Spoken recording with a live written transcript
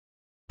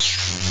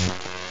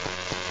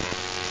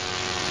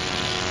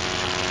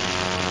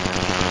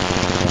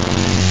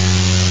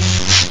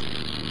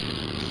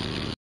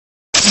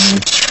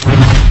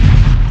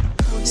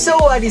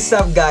What is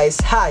up guys?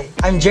 Hi,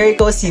 I'm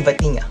Jericho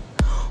Sivatinga.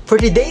 For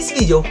today's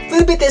video,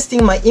 we'll be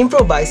testing my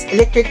improvised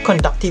electric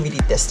conductivity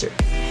tester.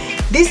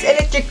 This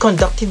electric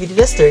conductivity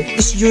tester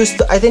is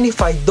used to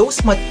identify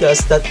those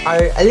materials that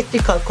are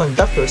electrical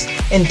conductors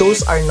and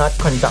those are not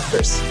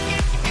conductors.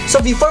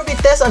 So before we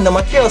test on the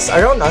materials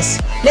around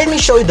us, let me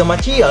show you the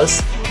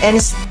materials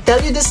and tell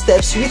you the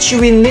steps which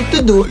you will need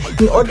to do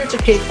in order to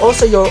create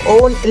also your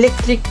own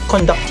electric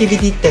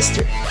conductivity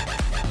tester.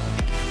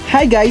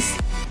 Hi guys,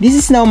 this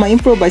is now my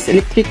improvised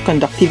electric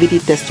conductivity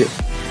tester.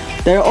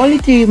 There are only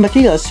 3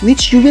 materials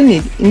which you will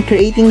need in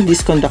creating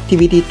this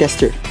conductivity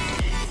tester.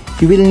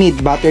 You will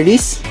need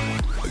batteries,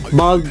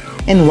 bulb,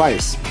 and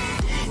wires.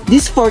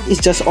 This fourth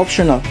is just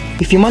optional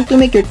if you want to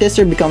make your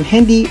tester become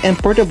handy and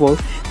portable,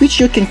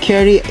 which you can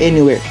carry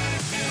anywhere.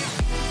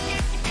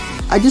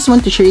 I just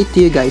want to share it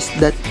to you guys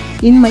that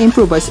in my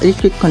improvised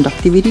electric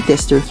conductivity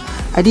tester,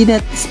 I did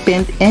not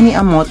spend any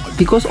amount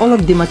because all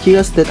of the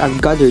materials that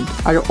I've gathered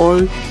are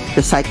all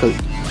recycled.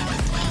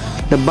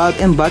 The bulb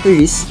and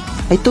batteries,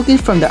 I took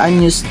it from the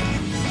unused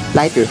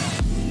lighter,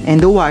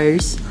 and the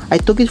wires, I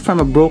took it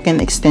from a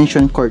broken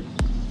extension cord.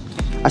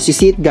 As you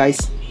see it guys.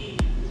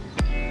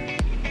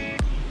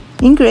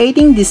 In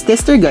creating this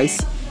tester guys,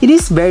 it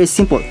is very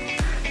simple.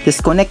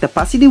 Just connect the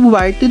positive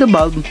wire to the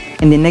bulb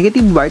and the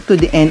negative wire to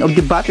the end of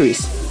the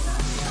batteries.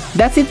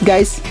 That's it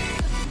guys.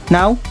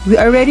 Now, we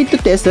are ready to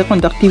test the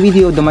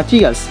conductivity of the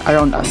materials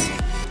around us.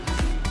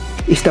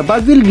 If the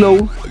bulb will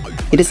glow,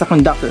 it is a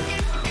conductor.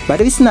 But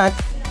if it's not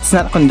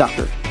a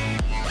conductor.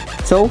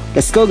 So,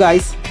 let's go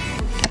guys!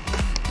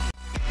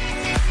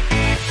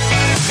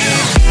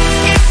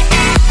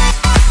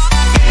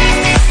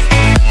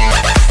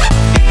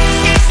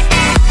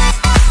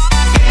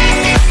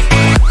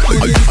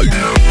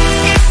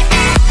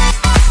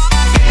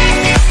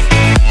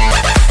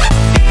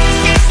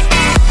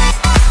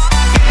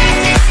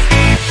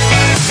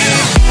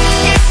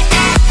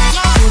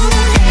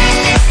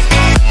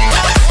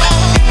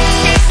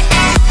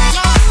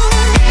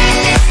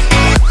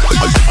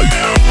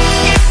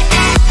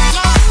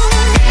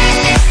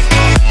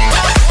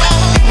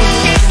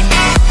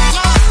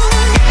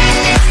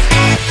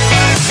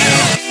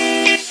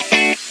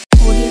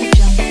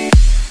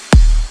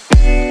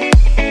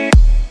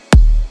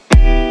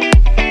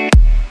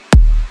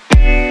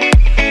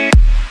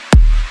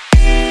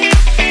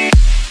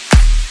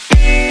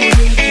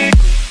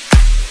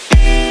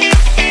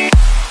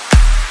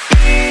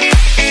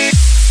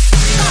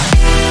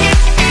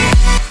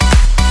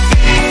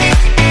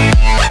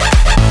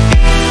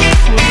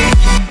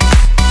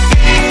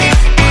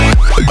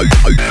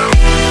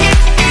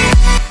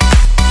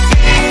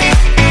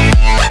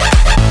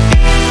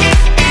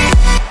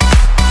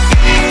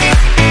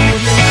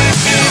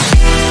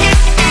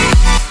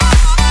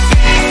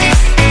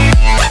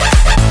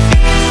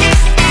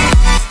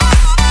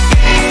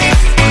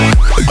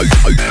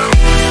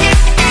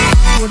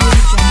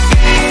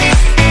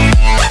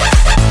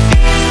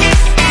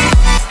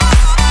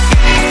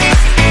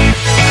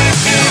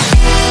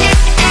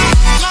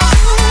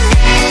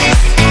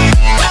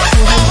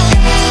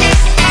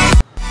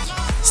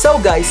 So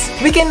guys,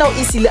 we can now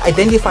easily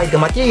identify the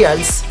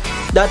materials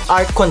that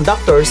are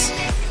conductors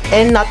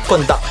and not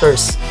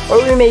conductors,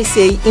 or we may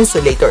say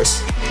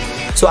insulators.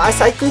 So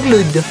as I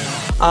conclude,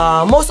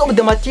 most of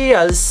the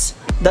materials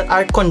that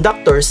are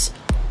conductors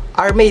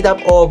are made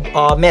up of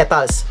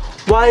metals,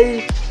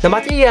 while the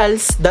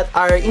materials that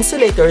are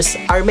insulators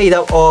are made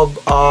up of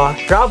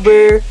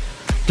rubber,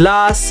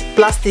 glass,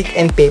 plastic,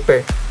 and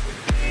paper.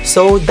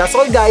 So that's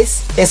all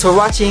guys. Thanks for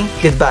watching.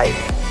 Goodbye.